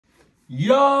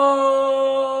Yo,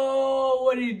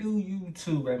 what do you do,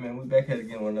 YouTube, man? We back here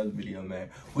again with another video, man.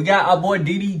 We got our boy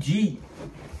DDG.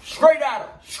 Straight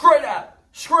out.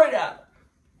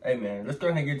 Hey, man, let's go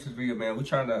ahead and get to this video, man. We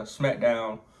trying to smack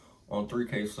down on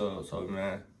 3K subs, so,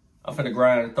 man, I'm finna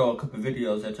grind and throw a couple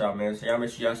videos at y'all, man. So y'all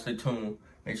make sure y'all stay tuned.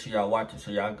 Make sure y'all watch it, so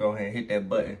y'all go ahead and hit that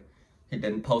button. Hit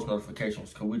that post notifications,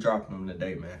 because we dropping them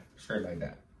today, man. Straight like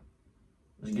that.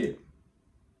 Let's get it.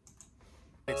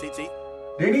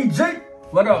 DDG,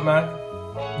 what up, man?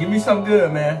 Give me some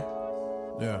good, man.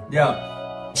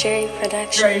 Yeah. Cherry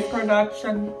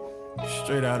Production.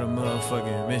 Straight out of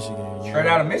motherfucking Michigan. Straight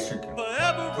out of Michigan.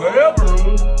 Forever.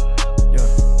 Yeah.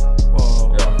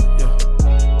 Whoa, yeah.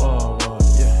 Whoa,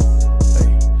 yeah. Hey,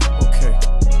 okay.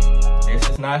 This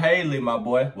is not Haley, my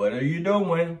boy. What are you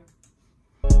doing?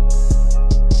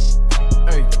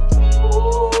 Hey.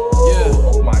 Yeah.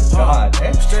 Oh my God,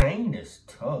 that chain is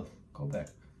tough. Go back.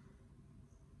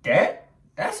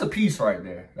 That's a piece right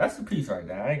there. I ain't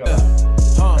gonna lie.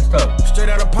 That's tough. Straight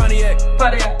out of Pontiac.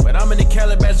 But I'm in the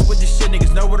Calabasas with this shit.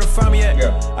 Niggas know where to find me at.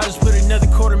 Yeah. I just put another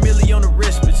 $250,000 on the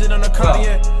wrist, but sit on the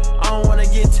cardiac. I don't wanna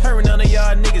get turned. None of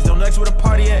y'all niggas don't ask where the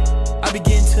party at. I be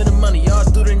getting to the money all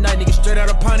through the night. Niggas straight out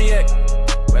of Pontiac.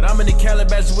 But I'm in the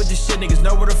Calabasas with this shit. Niggas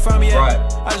know where to find me at. Right.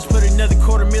 I just put another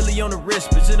 $250,000 on the wrist,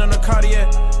 but sit on the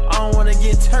cardiac. I don't wanna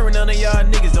get turned. None of y'all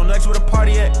niggas don't ask where the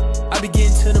party at. I be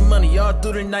getting to the money all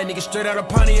through the night. Niggas straight out of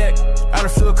Pontiac. Out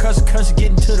of field country,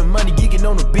 getting to the money, geeking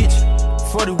on the bitch.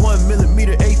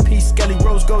 41mm AP, Skelly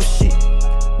Rose Gold shit.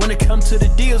 When it come to the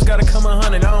deals, gotta come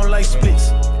 100. I don't like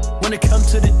splits. When it come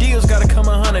to the deals, gotta come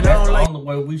 100. I don't like. That's the only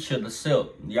way we should have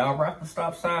sold. Y'all rappers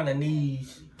stop signing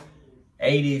these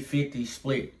 80-50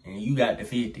 split, and you got the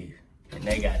 50, and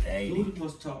they got the 80. Who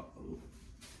was talk?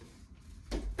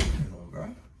 Come on,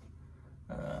 bro.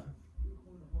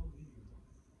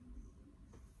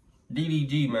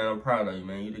 DDG, man, I'm proud of you,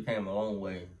 man. You came a long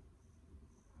way.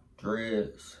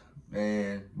 Dreads,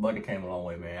 man. Buddy came a long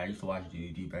way, man. I used to watch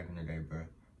DDG back in the day, bro.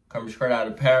 Coming straight out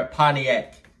of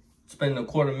Pontiac. Spending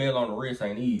 $250,000 on the wrist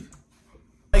ain't easy.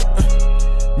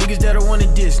 Niggas that I wanna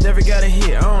diss, never got a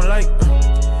hit. I don't like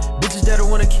bitches that I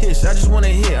wanna kiss. I just wanna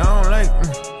hit. I don't like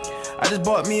I just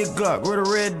bought me a Glock with a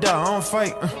red dot. I don't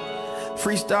fight.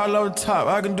 Freestyle over top,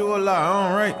 I can do a lot,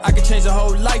 alright. I can change a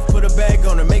whole life, put a bag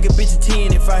on her, make a bitch a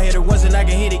 10. If I hit her once, then I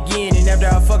can hit again. And after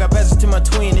I fuck, I pass it to my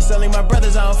twin. It's only my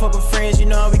brothers, I don't fuck with friends. You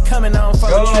know how we coming, I don't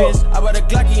fuck with trends. I bought a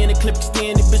Glocky and a clip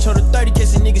extend. The bitch hold a 30,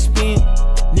 catch a nigga spin.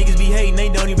 Niggas be hating, they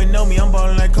don't even know me. I'm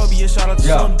ballin' like Kobe, a shout out to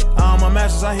Sony. All my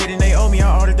masters I hit and they owe me.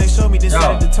 I ordered, they showed me, this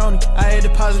side to Tony. I had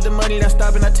deposit the money, and I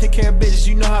stop and I take care of bitches.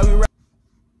 You know how we rap.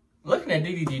 Looking at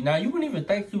DDG now, you wouldn't even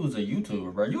think he was a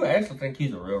YouTuber, bro. You actually think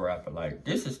he's a real rapper. Like,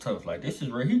 this is tough. Like, this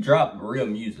is real. He dropped real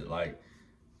music. Like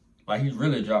he's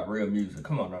really dropped real music.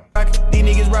 Come on now. These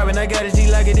niggas robbing, I got a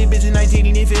G like it. This bitch is 19,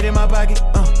 he didn't fit in my pocket.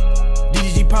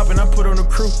 DDG popping, I put on the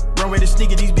crew. Runway the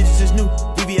sneaker, these bitches is new.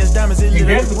 VVS diamonds, it lit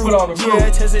up the put on the crew. Yeah, I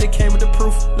tested it, came with the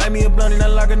proof. Light me a blunt and I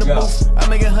lock in the booth. I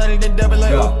make 100 and double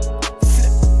like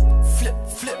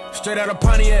flip. Straight out of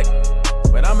Pontiac.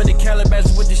 But I'm in the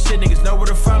Calabasas with this shit, niggas know where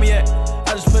to find me at.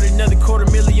 I just put another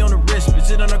 $250,000 on the wrist, but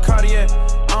sit on the cardiac.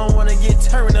 I don't wanna get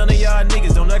turned, none of y'all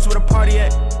niggas don't ask where the party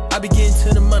at. I be getting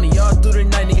to the money all through the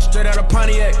night, niggas straight out of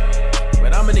Pontiac.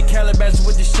 But I'm in the Calabasas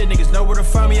with this shit, niggas know where to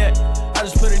find me at. I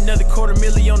just put another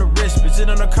 $250,000 on the wrist, but sit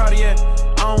on the cardiac.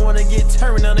 I don't wanna get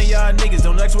turned, none of y'all niggas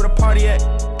don't ask where the party at.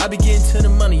 I be getting to the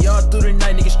money all through the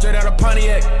night, niggas straight out of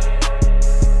Pontiac.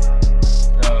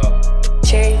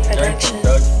 Cherry Production.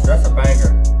 That's a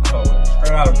banger.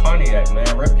 Straight out of Pontiac,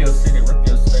 man. Rep your city, rep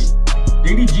your state.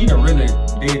 DDG done really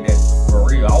did that for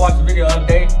real. I watched a video the other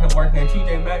day, him working at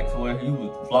TJ Maxx, where he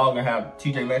was vlogging how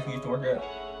TJ Maxx used to work at.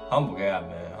 Humble guy,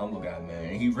 man.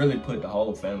 And he really put the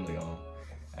whole family on.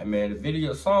 And man,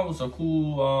 the song was so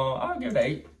cool. I'll give it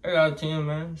an 8 out of 10,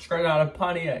 man. Straight out of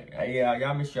Pontiac. Hey,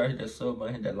 y'all make sure y'all hit that sub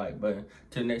button, hit that like button.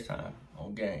 Till next time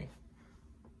on Gang.